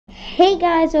Hey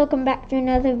guys, welcome back to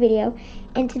another video.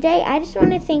 And today I just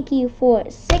want to thank you for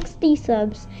 60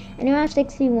 subs. I know I have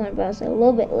 61, but I was a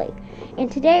little bit late.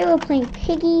 And today we're playing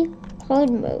Piggy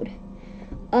hard mode.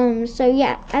 So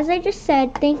yeah, as I just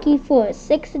said, thank you for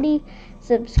 60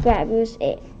 subscribers.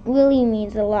 It really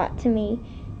means a lot to me,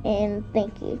 and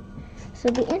thank you. So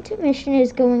the intermission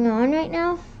is going on right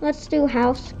now. Let's do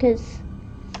house, because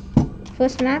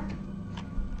first map,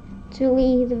 it's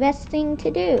really the best thing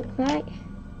to do, right?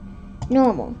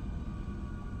 Normal.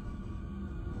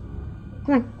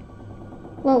 Come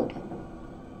on. Load.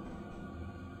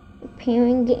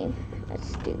 Preparing game.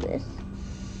 Let's do this.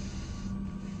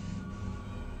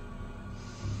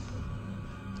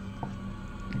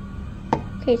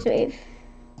 Okay, save.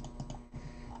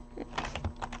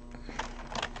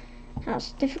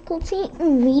 House difficulty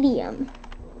medium.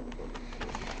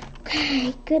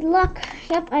 Okay, good luck.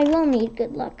 Yep, I will need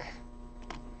good luck.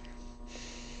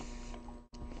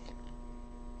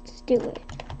 Let's do it.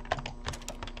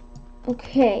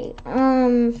 Okay,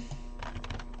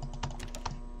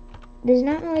 there's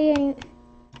not really any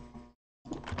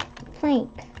plank.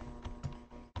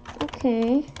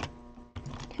 Okay.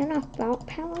 Turn off belt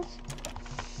powers.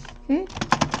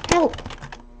 Help!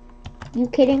 You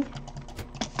kidding?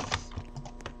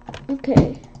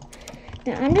 Okay.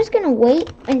 Now I'm just gonna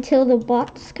wait until the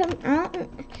bots come out.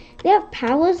 They have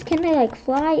powers. Can they like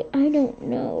fly? I don't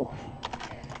know.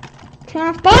 Turn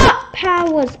off bot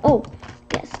powers. Oh,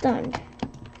 get stunned.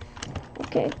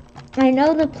 Okay. I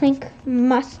know the plank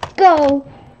must go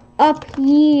up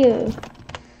here.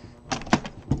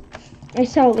 I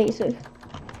saw a laser.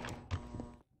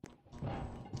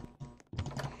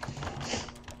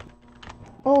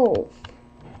 Oh.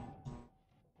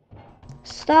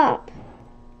 Stop.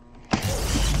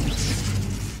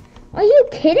 Are you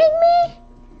kidding me?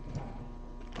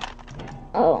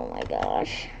 Oh my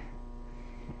gosh.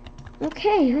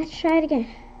 Okay, let's try it again.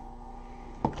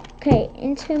 Okay,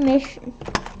 intermission.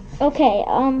 Okay,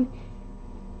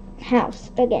 house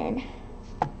again.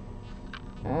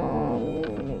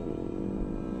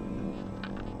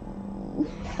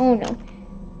 Oh no.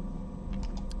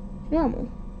 Normal,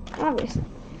 obviously.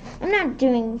 I'm not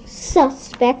doing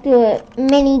suspect or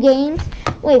mini games.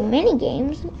 Wait, mini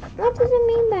games? What does it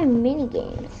mean by mini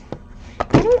games?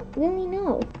 I don't really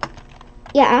know.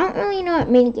 Yeah, I don't really know what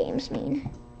mini games mean.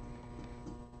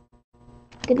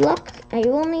 Good luck. I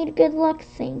will need good luck.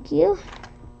 Thank you.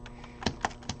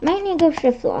 Might need to go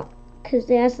shift lock because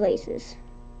it has laces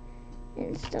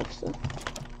and stuff. So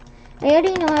I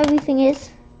already know how everything is,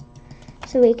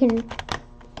 so we can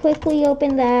quickly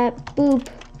open that. Boop.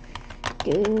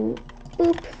 Do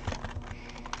boop.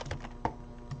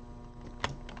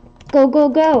 Go, go,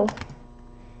 go.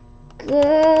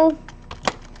 Go.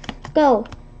 Go.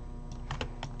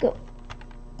 Go.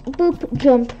 Boop.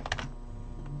 Jump.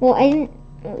 Well, I didn't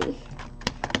really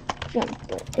jump,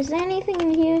 but is there anything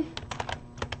in here?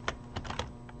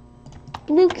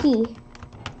 Blue key.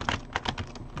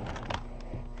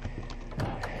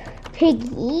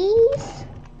 Piggies.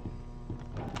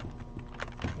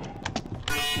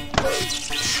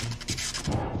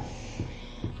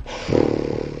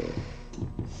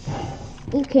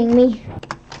 You kidding me?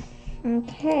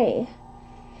 Okay.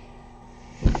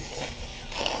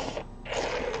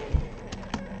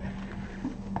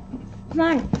 Come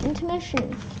on,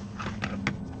 intermission.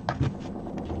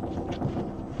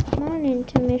 Come on,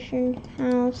 intermission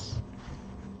house.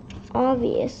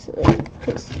 Obviously,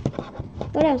 because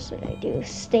what else would I do?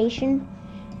 Station.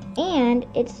 And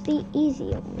it's the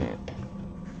easier map.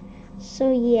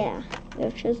 So yeah,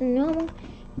 I've chosen normal.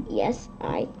 Yes,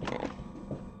 I have.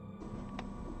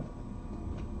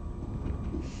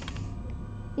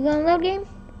 You gonna load game?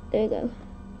 There you go.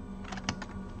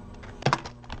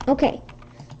 Okay.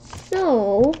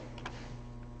 So,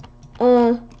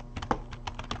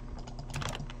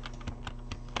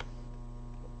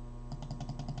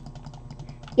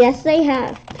 yes, they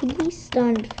have. Piggy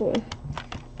stunned for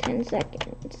 10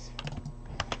 seconds.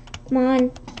 Come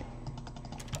on.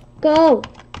 Go.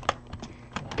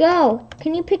 Go.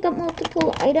 Can you pick up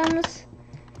multiple items?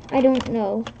 I don't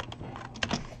know.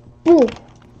 Ooh.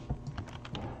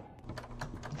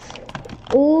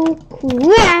 Oh,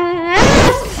 crap.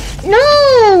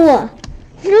 No!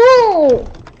 No!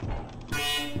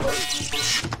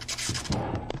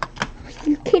 Are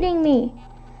you kidding me?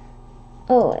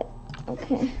 Oh,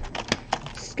 okay.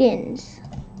 Skins.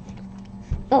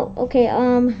 Oh, okay,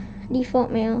 default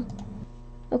mail.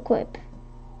 Equip.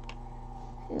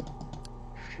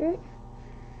 Sure.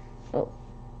 Oh,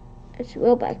 it's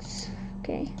Robux.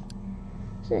 Okay.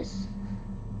 What's this?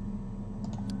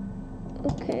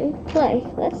 Okay, play.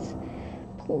 Let's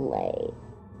play.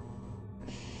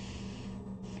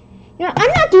 No,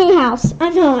 I'm not doing house.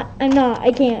 I'm not.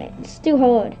 I can't. It's too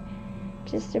hard.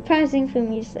 Just surprising for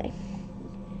me to say.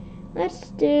 Let's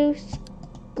do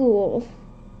school.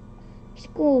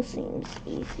 School seems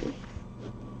easy.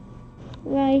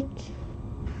 Right.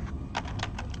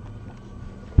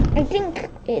 I think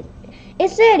it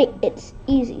said it's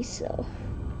easy, so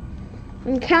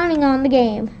I'm counting on the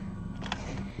game.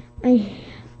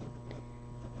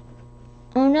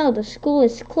 Oh no, the school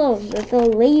is closed with a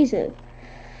laser.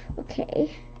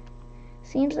 Okay.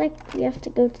 Seems like we have to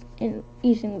go in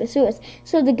using the sewers.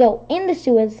 So to go in the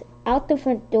sewers, out the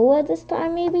front door this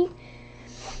time maybe,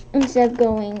 instead of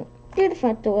going through the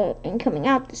front door and coming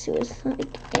out the sewers.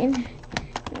 Like in,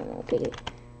 I don't know, Piggy.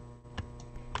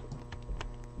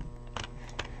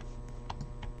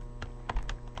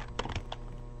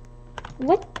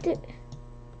 What the?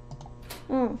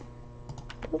 Oh.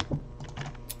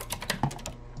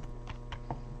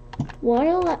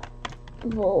 Water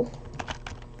level.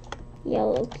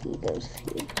 Yellow key goes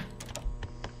here.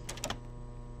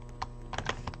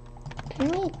 Can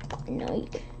we? No, you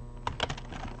can.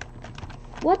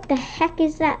 What the heck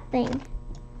is that thing?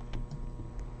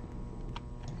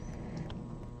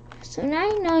 So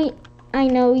now I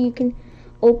know you can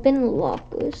open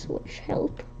lockers, which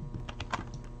help.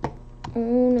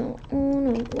 Oh no, oh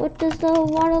no. What does the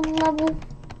water level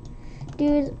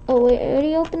do? Oh wait, I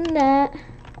already opened that.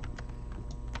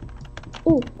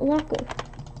 Oh, a locker.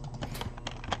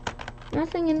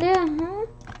 Nothing in there, huh?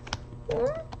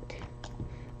 What?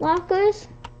 Lockers?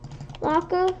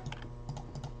 Locker?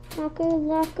 Locker,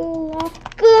 locker,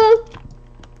 locker!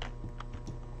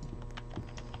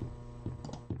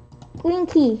 Green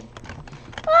key.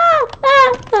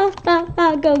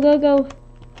 Go, go, go.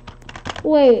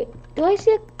 Wait, do I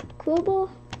see a crowbar?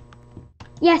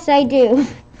 Yes, I do.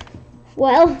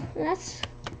 Well, that's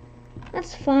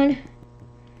fun.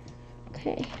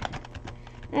 Okay.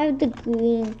 I have the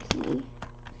green key.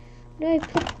 Where do I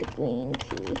put the green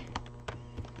key?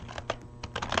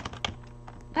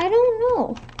 I don't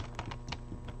know.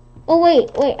 Oh,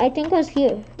 wait. I think it was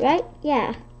here, right?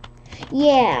 Yeah.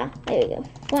 Yeah. There we go.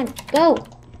 One. Go.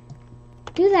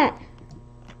 Do that.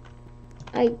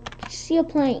 I see a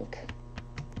plank.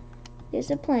 There's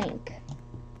a plank.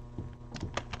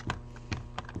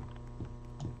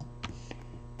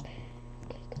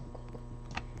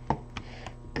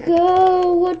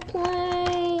 Go, wood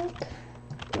plank.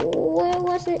 Where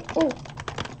was it? Oh,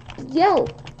 yo.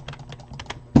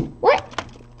 What?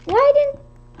 Why didn't?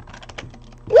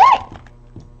 What?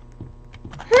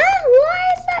 Huh?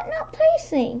 Why is that not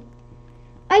placing?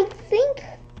 I think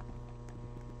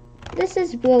this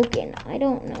is broken. I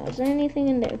don't know. Is there anything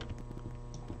in there?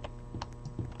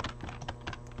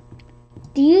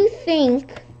 Do you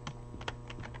think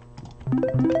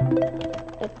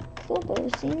a crowbar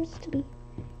seems to be?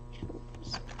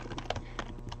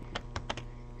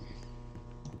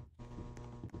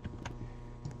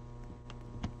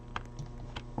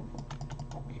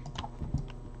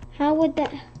 How would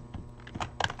that?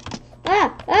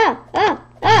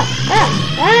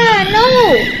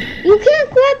 No! You can't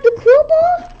grab the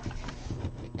crowbar?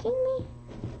 You kidding me?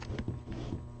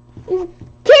 You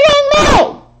kidding me?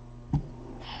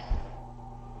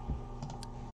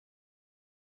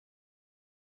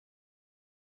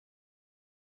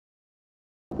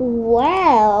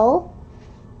 Well,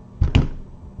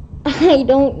 I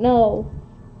don't know.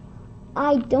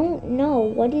 I don't know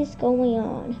what is going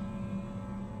on.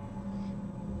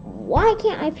 Why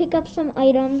can't I pick up some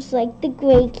items like the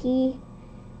gray key?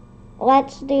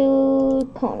 Let's do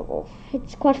carnival.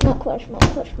 It's question mark, question mark,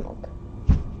 question mark.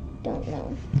 Don't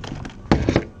know.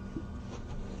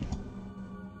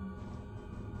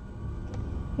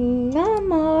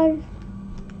 Normal.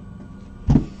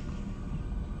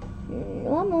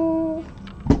 Normal.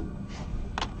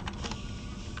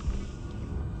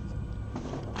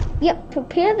 Yep,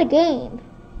 prepare the game.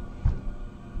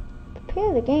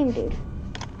 Prepare the game, dude.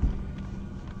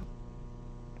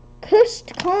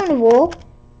 Cursed carnival.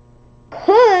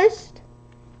 Cursed?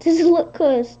 Does it look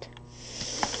cursed?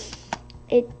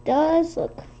 It does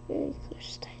look very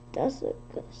cursed. It does look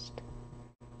cursed.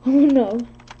 Oh no.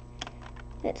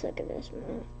 Let's look at this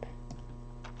map.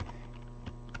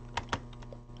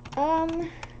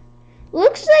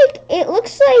 Looks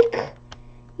like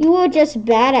you were just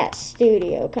bad at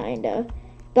studio, kinda.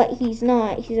 But he's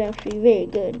not. He's actually very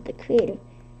good, the creator.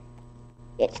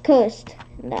 It's cursed.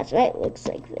 And that's right, it looks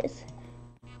like this.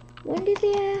 When did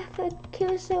they have a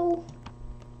carousel?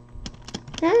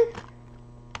 Huh?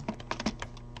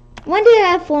 When did they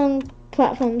have long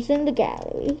platforms in the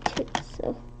gallery too?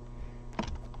 So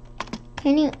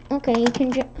can you? Okay, you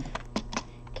can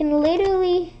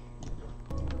literally.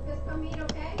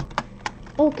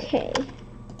 Okay.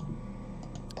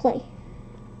 Play.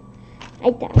 I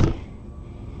died.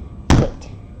 Wait.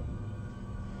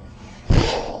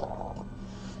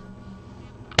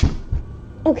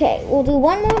 Okay, we'll do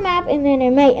one more map and then I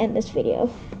might end this video.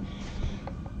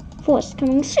 Force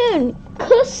coming soon.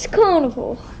 Cuss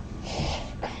Carnival.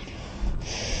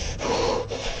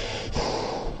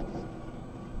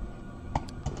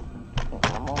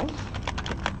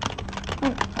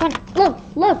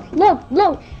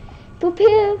 Look.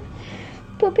 Prepare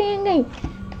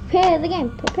the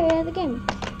game. Prepare the game.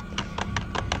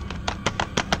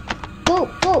 Go.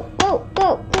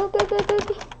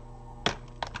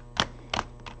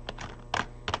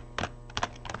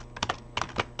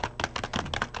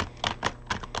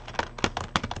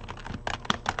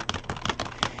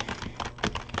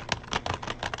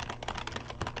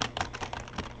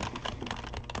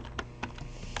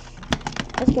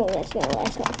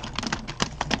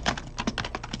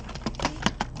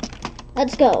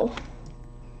 Let's go.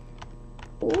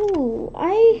 Ooh,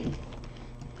 I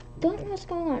don't know what's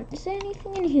going on. Is there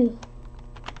anything in here?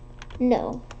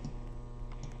 No.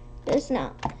 There's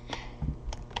not.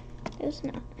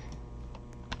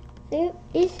 There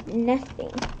is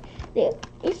nothing. There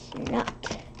is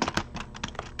not.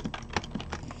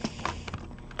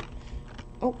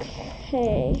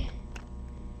 Okay.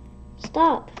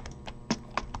 Stop.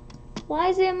 Why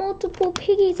is there multiple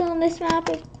piggies on this map?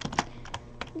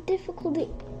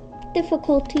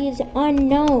 Difficulty is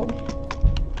unknown.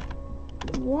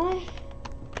 Why?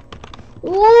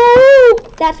 Whoa!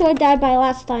 That's what I died by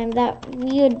last time. That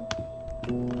weird,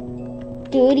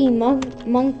 dirty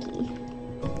monkey.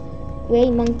 Gray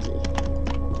monkey.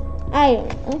 I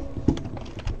don't know.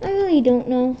 I really don't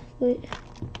know. But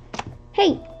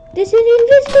hey, this is an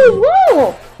invisible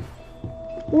wall.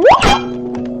 What?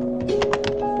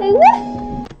 Wait, what?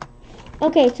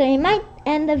 Okay, so you might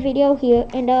end the video here,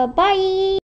 and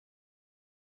bye!